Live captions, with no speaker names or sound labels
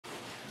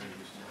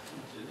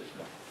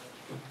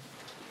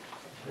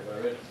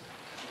Ready?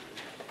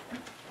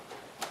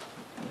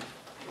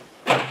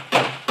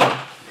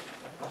 I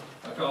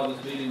call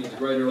this meeting of the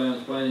Greater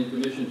Lowndes Planning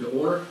Commission to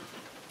order.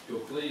 If you'll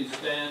please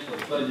stand for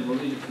the Pledge of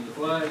Allegiance to the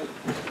flag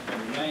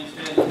and remain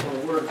standing for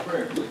a word of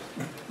prayer, please.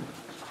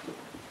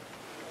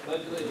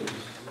 Pledge allegiance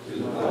to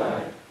the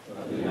flag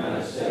of the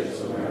United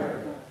States of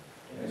America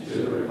and to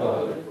the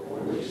republic for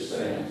which it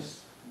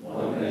stands,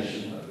 one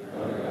nation,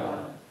 under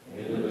God,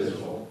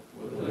 indivisible,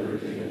 with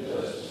liberty and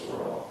justice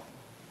for all.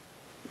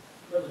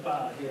 Let's bow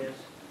our heads.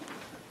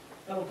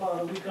 Heavenly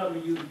Father, we come to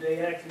you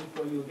today asking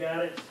for your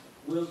guidance,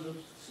 wisdom,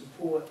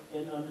 support,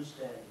 and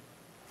understanding.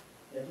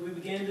 As we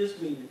begin this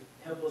meeting,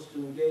 help us to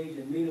engage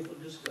in meaningful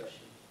discussions.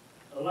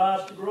 Allow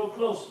us to grow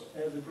closer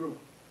as a group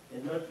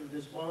and nurture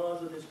this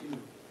bonds of this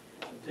community.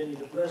 Continue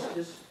to bless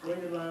this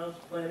Greater Lowndes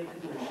Planning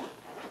Commission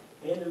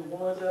and the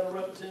ones that are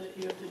represented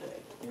here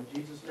today. In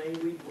Jesus' name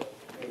we pray.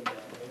 Amen.